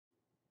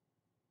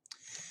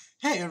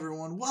Hey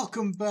everyone,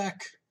 welcome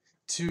back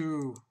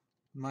to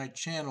my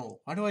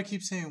channel. Why do I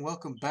keep saying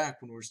welcome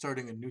back when we're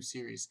starting a new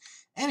series?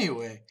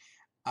 Anyway,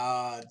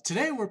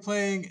 today we're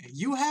playing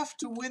You Have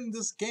to Win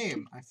This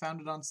Game. I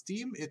found it on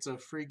Steam, it's a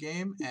free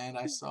game, and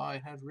I saw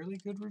it had really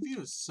good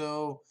reviews.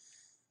 So,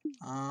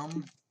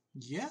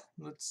 yeah,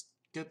 let's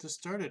get this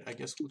started. I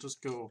guess we'll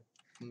just go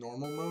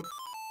normal mode.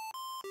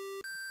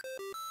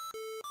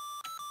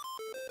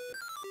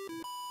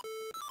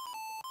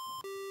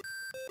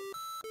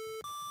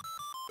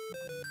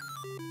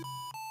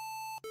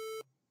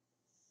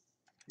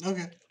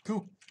 Okay,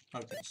 cool.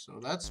 Okay, so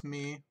that's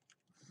me.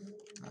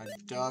 A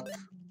duck.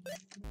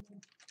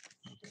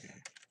 Okay.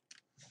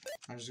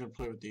 I'm just gonna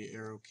play with the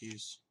arrow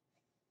keys.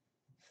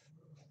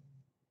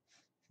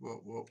 Whoa,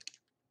 whoa.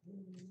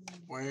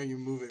 Why are you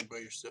moving by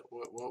yourself?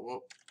 Whoa, whoa,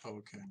 whoa. Oh,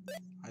 okay.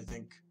 I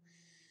think.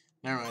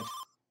 Never mind.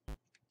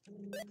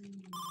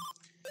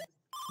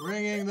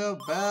 Ringing the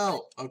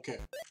bell. Okay.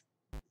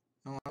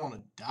 No, I don't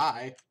want to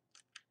die.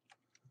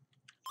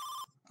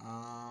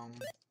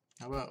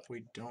 How about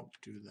we don't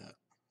do that?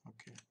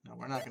 Okay. No,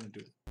 we're not gonna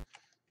do that.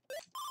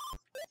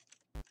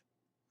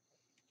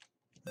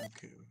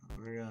 Okay,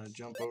 we're gonna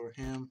jump over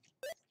him.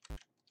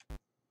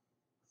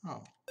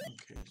 Oh,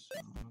 okay.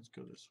 So let's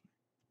go this way.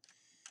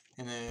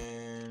 And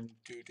then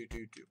do.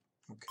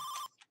 Okay.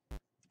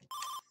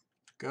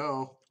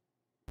 Go.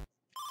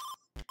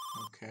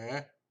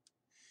 Okay.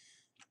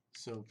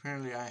 So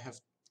apparently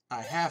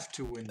I have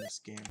to win this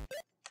game.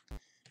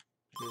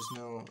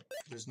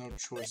 There's no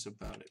choice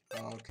about it.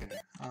 Oh, okay.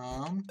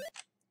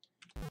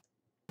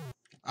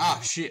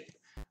 Ah, shit.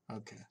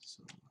 Okay,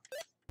 so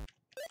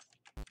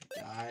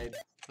died,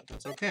 but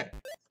that's okay.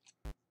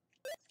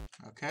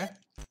 Okay.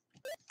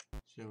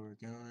 So we're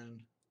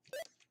going,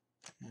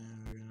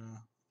 and we're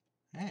gonna.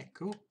 Hey,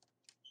 cool.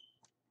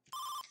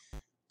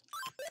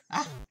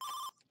 Ah.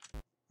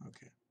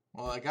 Okay.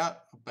 Well, I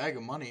got a bag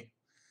of money.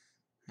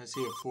 I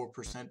see a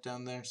 4%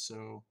 down there,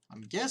 so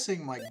I'm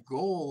guessing my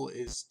goal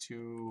is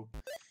to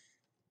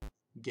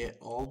get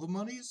all the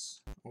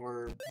monies,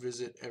 or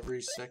visit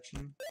every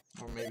section,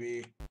 or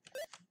maybe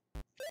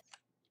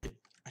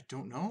I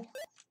don't know.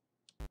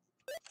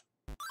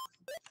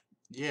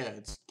 Yeah,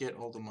 it's get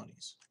all the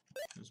monies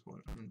is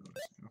what I'm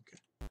noticing. Okay,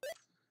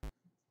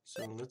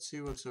 so let's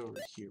see what's over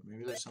here.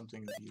 Maybe there's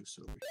something of use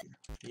over here.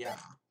 Yeah,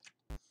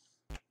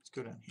 let's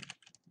go down here.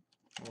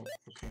 Oh,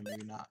 okay,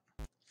 maybe not.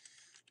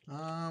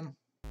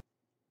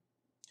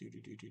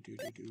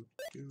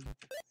 Do.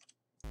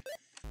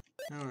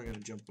 Now we're gonna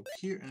jump up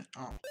here, and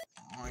oh,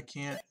 I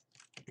can't.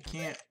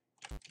 Damn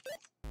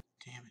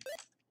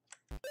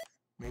it.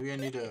 Maybe I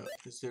need a.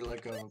 Is there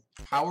like a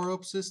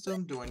power-up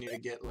system? Do I need to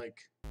get like?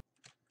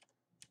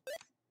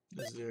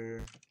 Is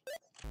there?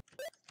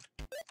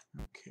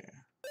 Okay.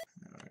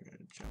 Now I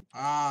gotta jump.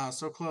 Ah,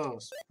 so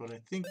close. But I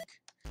think.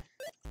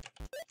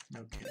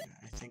 Okay,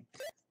 I think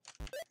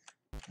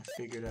I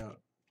figured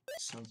out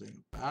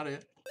something about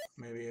it.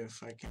 Maybe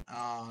if I can.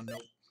 Oh,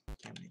 nope.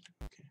 Can't make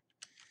it. Okay.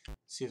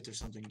 Let's see if there's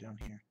something down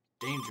here.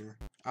 Danger.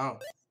 Oh.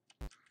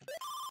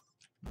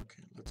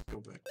 Okay, let's go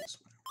back this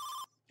way.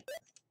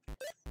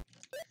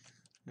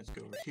 Let's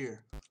go over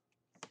here.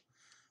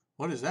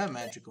 What is that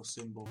magical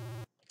symbol?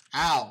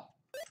 Ow!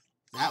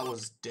 That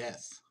was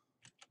death.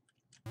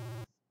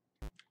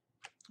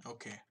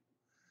 Okay.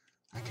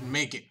 I can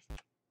make it.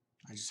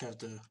 I just have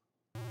to...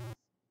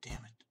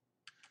 Damn it.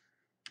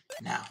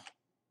 Now.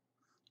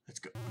 Let's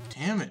go.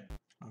 Damn it.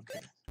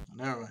 Okay. Well,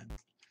 never mind.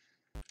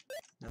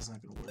 That's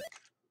not gonna work.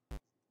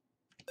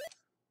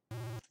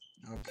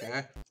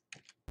 Okay.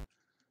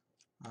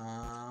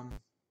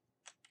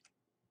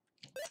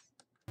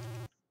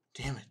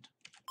 Damn it.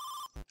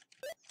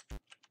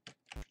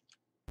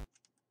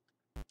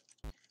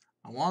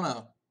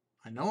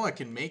 I know I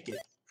can make it.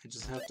 I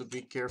just have to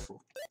be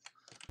careful.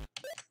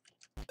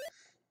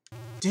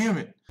 Damn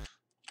it.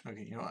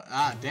 Okay, you know what?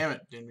 Ah, damn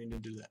it. Didn't mean to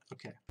do that.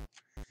 Okay.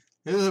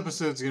 This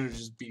episode's gonna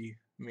just be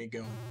me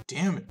going,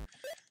 damn it.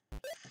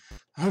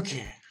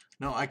 Okay.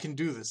 No, I can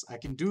do this. I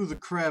can do the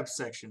crab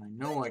section. I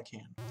know I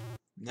can.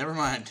 Never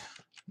mind.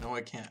 No,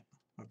 I can't.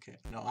 Okay.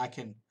 No, I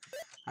can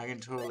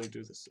totally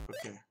do this.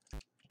 Okay.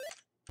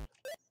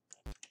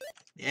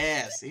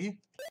 Yeah, see?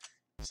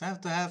 Just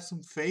have to have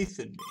some faith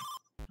in me.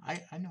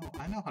 I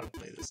know how to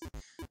play this.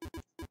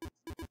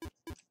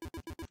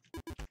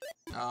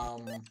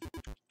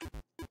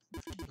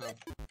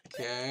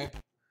 Okay.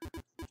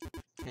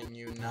 Can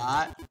you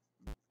not?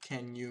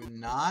 Can you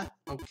not?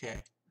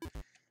 Okay.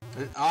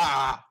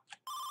 Ah!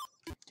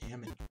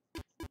 Damn it.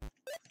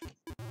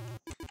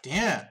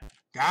 Damn!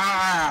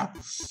 Ah!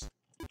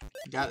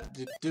 Got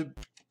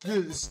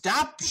it.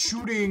 Stop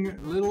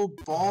shooting little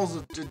balls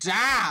of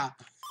ah!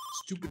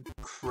 Stupid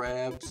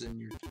crabs and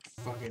your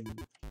fucking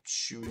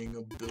shooting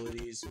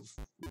abilities of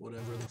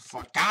whatever the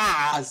fuck.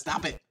 Ah!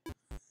 Stop it!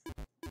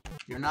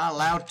 You're not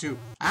allowed to.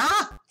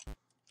 Ah!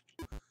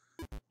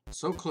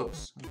 So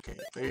close. Okay.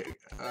 There.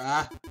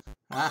 Ah!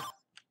 Ah!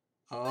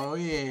 Oh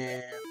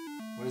yeah.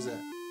 What is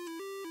that?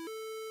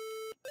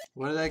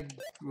 What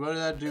did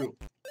that do?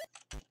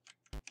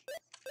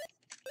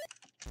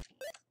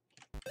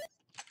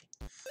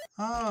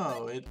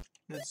 Oh, it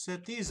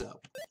set these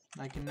up.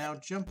 I can now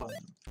jump on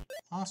them.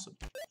 Awesome.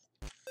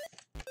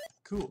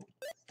 Cool.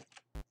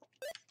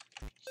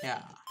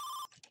 Yeah.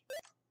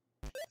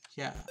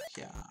 Yeah,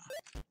 yeah.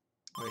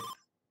 Wait.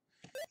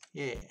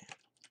 Yeah.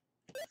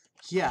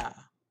 Yeah.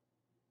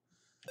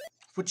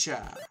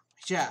 Whatcha?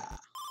 Yeah.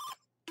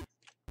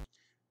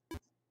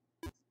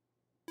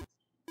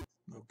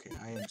 Okay,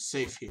 I am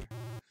safe here.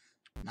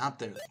 Not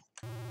there, though.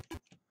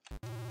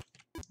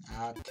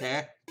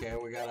 Okay,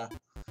 we gotta...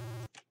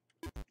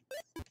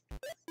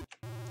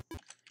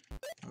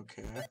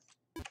 Okay.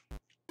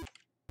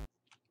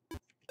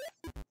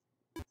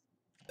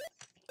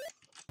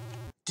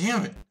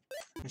 Damn it!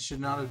 I should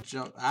not have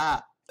jumped.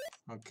 Ah!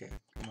 Okay,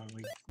 come on,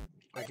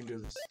 I can do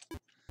this.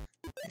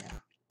 Yeah.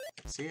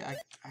 See,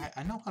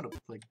 I know how to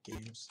play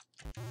games.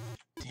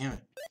 Damn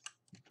it.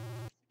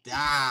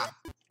 Ah!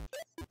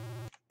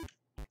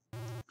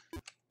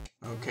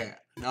 Okay.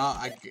 No,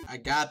 I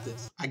got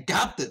this. I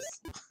got this!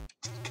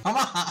 Come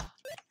on!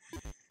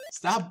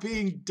 Stop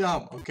being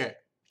dumb. Okay.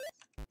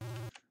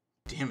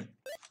 Damn it.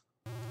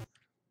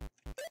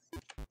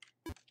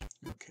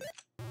 Okay.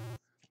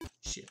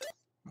 Shit.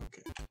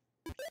 Okay.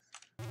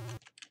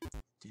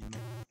 Damn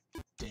it.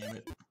 Damn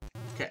it.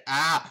 Okay.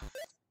 Ah!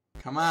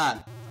 Come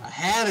on. I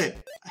had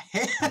it. I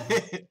had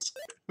it.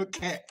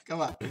 Okay.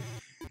 Come on.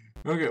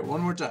 Okay.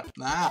 One more time.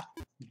 Ah.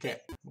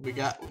 Okay. We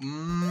got.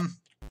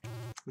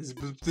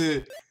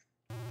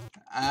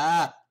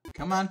 Ah.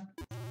 Come on.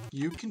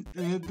 You can.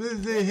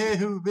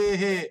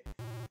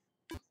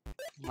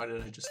 Why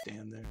did I just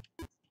stand there?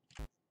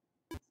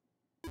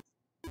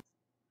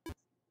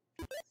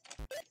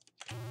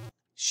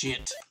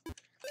 Shit.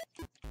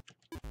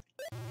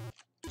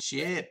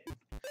 Shit.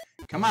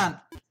 Come on.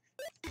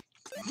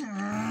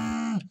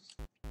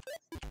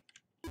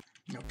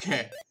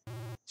 Okay.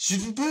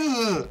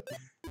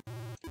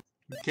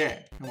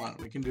 Okay, come on,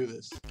 we can do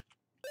this.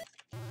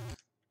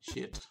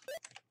 Shit.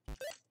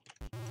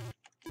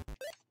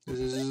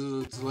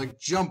 It's like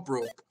jump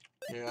rope.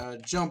 Yeah,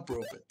 jump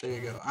rope it. There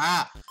you go.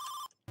 Ah!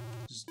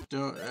 Just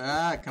don't.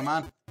 Ah, come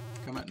on.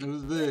 Come on.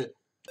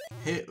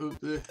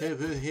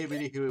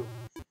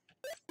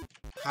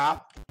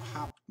 Hop,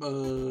 hop.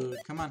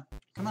 Come on.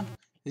 Come on.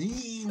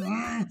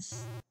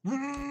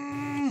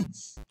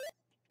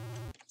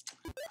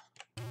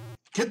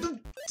 Get the.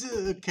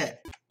 Okay.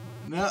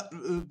 No.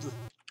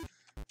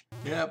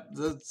 Yep,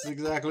 that's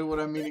exactly what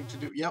I'm meaning to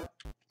do. Yep.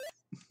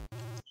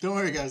 Don't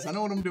worry, guys. I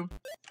know what I'm doing.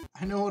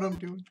 I know what I'm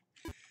doing.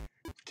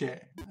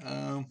 Okay.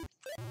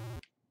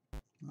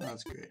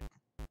 That's great.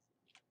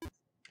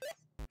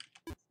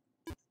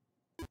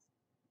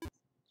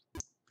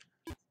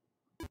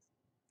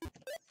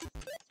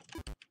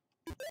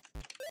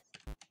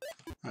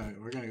 Alright,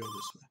 we're gonna go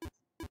this way.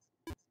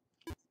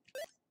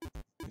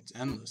 It's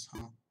endless,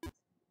 huh?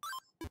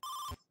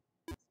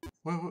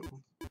 What?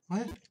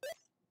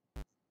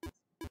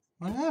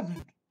 What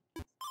happened?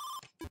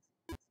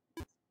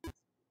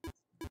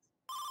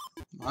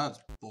 That's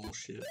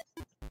bullshit.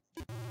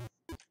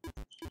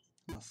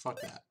 Oh, fuck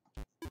that.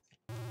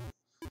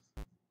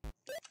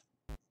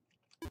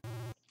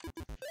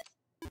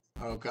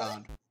 Oh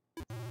god.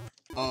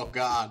 Oh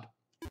god.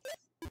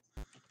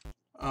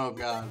 Oh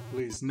god,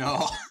 please,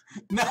 no.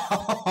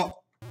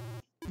 No!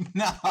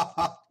 No!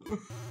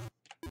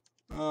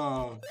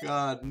 Oh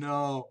god,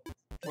 no.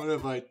 What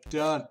have I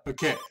done?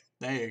 Okay,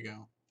 there you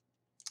go.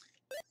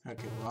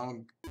 Okay, well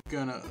I'm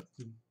gonna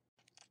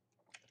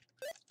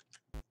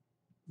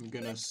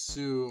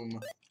assume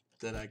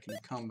that I can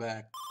come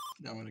back.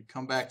 I'm gonna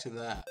come back to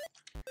that.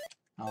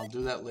 I'll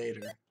do that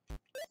later.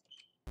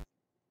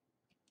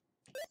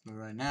 But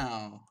right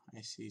now,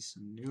 I see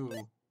some new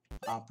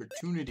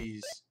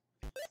opportunities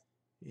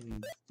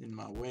in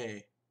my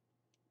way.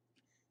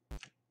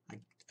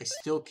 I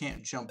still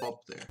can't jump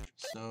up there,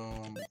 so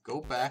I'm gonna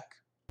go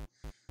back.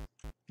 I'm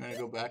gonna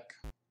go back.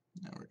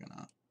 Now we're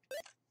gonna.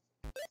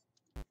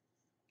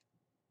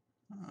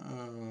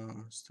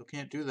 Still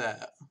can't do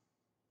that,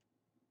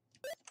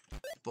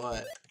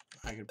 but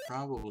I could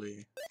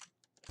probably.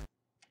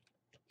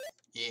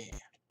 Yeah.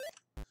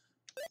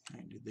 I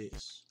can do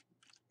this.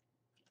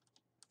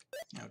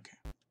 Okay.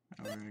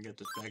 Now we're gonna get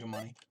this bag of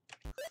money.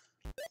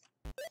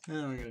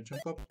 And we're gonna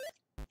jump up.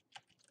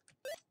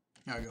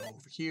 Now I go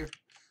over here.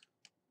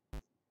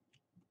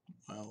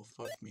 Well,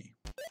 fuck me.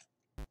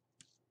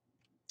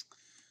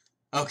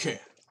 Okay.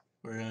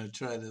 We're gonna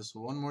try this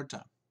one more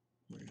time.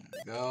 We're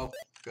gonna go,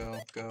 go,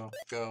 go,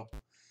 go,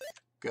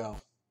 go,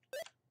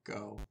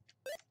 go,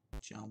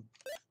 jump,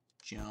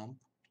 jump.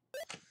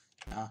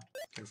 Ah,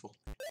 careful.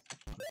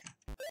 Okay.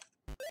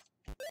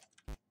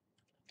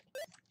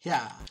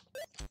 Yeah.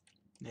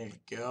 There you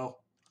go.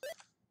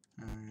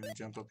 I'm gonna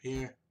jump up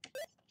here.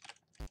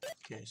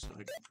 Okay, so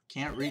I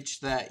can't reach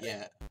that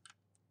yet.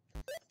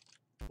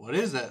 What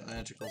is that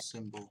magical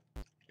symbol?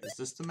 Is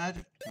this the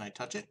magic? Can I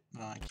touch it?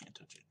 No, I can't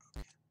touch it.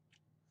 Okay.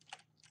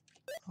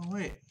 Oh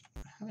wait,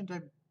 haven't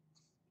I?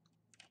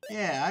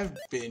 Yeah, I've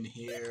been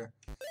here.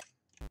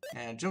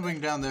 And jumping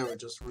down there would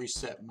just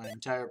reset my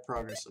entire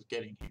progress of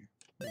getting here.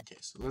 Okay,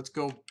 so let's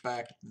go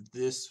back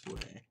this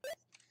way.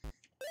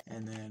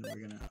 And then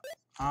we're gonna...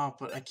 Oh,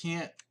 but I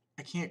can't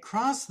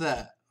cross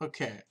that.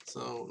 Okay,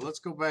 so let's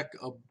go back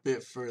a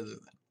bit further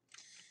then.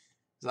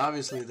 Because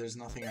obviously there's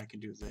nothing I can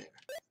do there.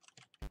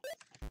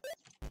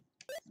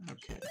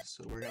 Okay,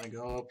 so we're gonna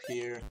go up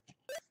here.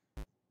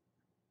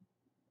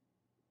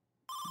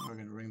 We're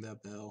gonna ring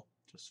that bell,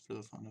 just for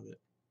the fun of it.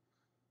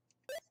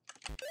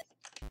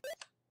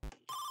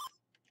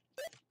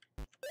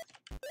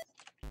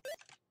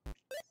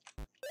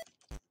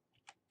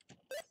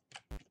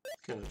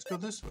 Okay, let's go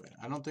this way.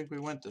 I don't think we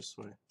went this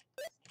way.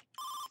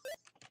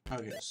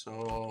 Okay,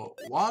 so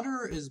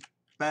water is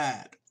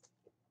bad.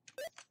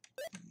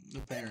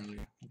 Apparently,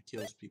 it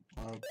kills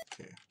people.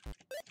 Okay.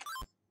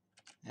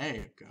 There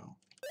you go.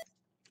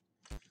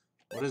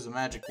 What is the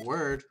magic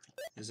word?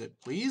 Is it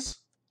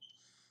please?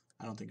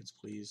 I don't think it's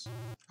please.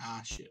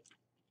 Ah, shit.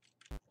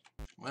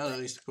 Well, at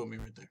least it put me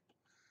right there.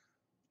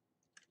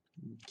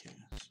 Okay,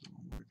 so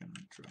we're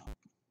gonna drop.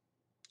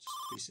 Just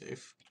to be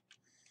safe.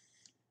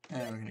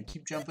 And we're gonna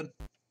keep jumping.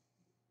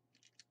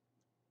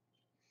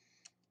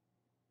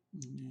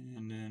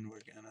 And then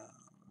we're gonna...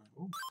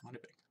 Oh, money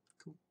bag.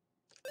 Cool.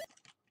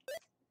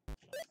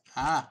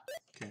 Ah!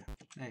 Okay,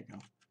 there you go.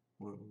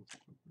 Whoa,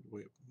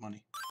 wait,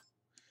 money.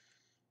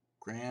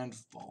 Grand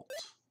Vault.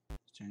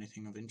 Is there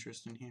anything of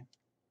interest in here?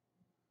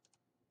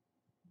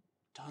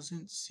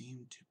 Doesn't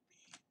seem to be.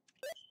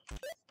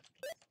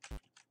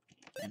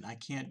 And I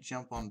can't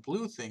jump on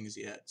blue things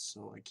yet,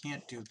 so I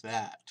can't do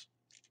that.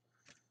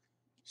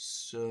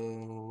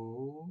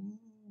 So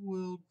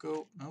we'll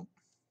go... Nope.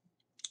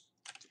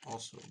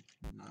 Also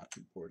not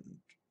important.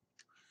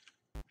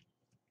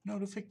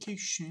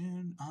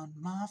 Notification on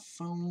my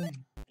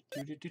phone.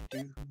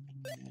 Do-do-do-do.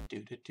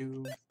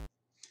 Do-do-do.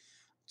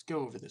 Let's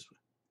go over this way.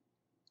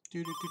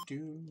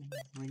 Do-do-do-do.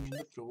 Ringing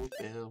the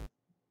doorbell.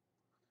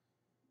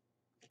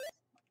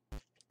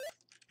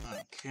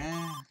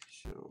 Okay,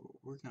 so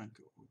we're gonna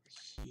go over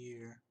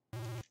here.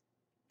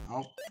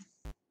 Oh,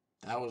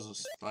 that was a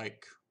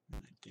spike,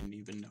 and I didn't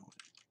even know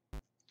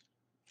it.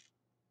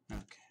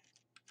 Okay.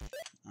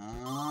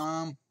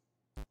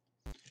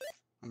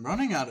 I'm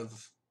running out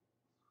of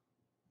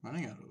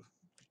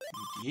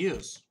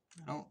ideas.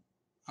 I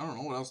don't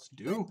know what else to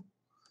do.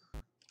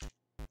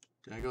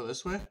 Did I go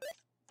this way?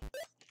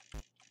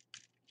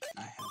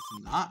 I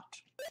have not.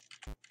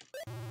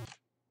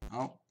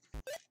 Oh.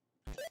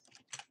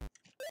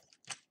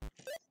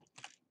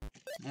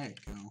 There you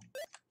go.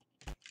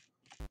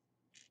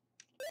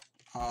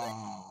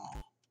 Oh.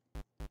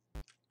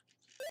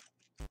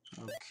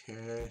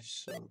 Okay,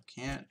 so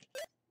can't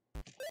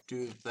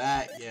do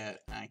that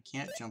yet. I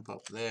can't jump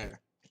up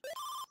there.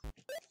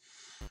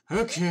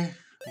 Okay,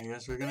 I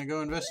guess we're gonna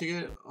go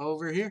investigate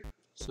over here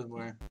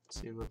somewhere.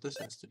 See what this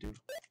has to do.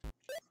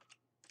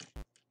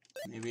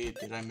 Maybe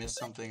did I miss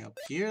something up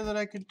here that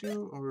I could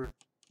do? Or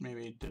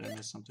maybe did I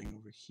miss something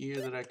over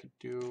here that I could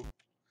do?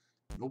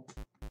 Nope.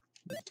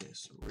 Okay,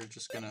 so we're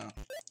just gonna...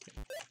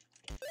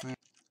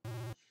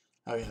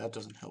 Oh yeah, that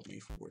doesn't help me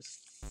for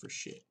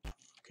shit.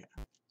 Okay.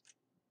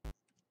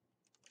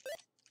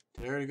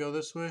 Did I already go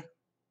this way?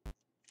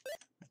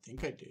 I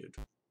think I did.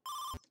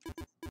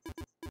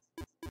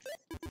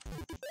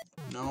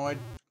 No,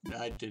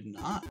 I did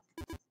not.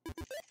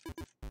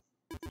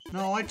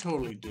 No, I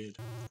totally did.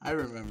 I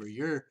remember.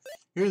 You're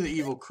the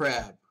evil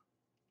crab.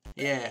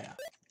 Yeah.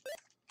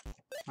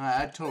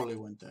 I totally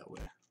went that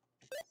way.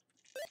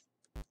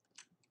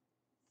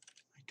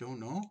 I don't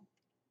know.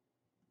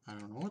 I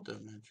don't know what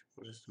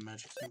is the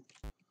magic symbol?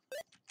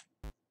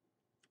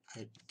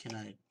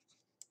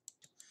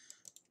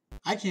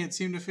 I can't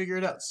seem to figure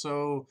it out.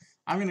 So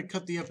I'm gonna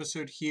cut the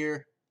episode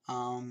here.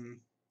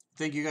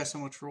 Thank you guys so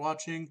much for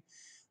watching.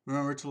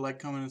 Remember to like,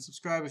 comment, and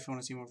subscribe if you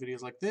want to see more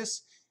videos like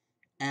this,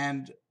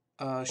 and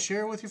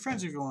share it with your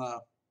friends if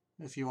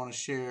you wanna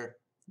share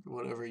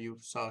whatever you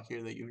saw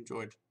here that you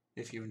enjoyed,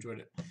 if you enjoyed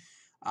it.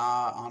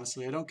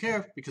 Honestly, I don't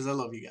care because I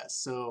love you guys.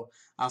 So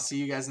I'll see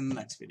you guys in the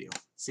next video.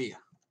 See ya.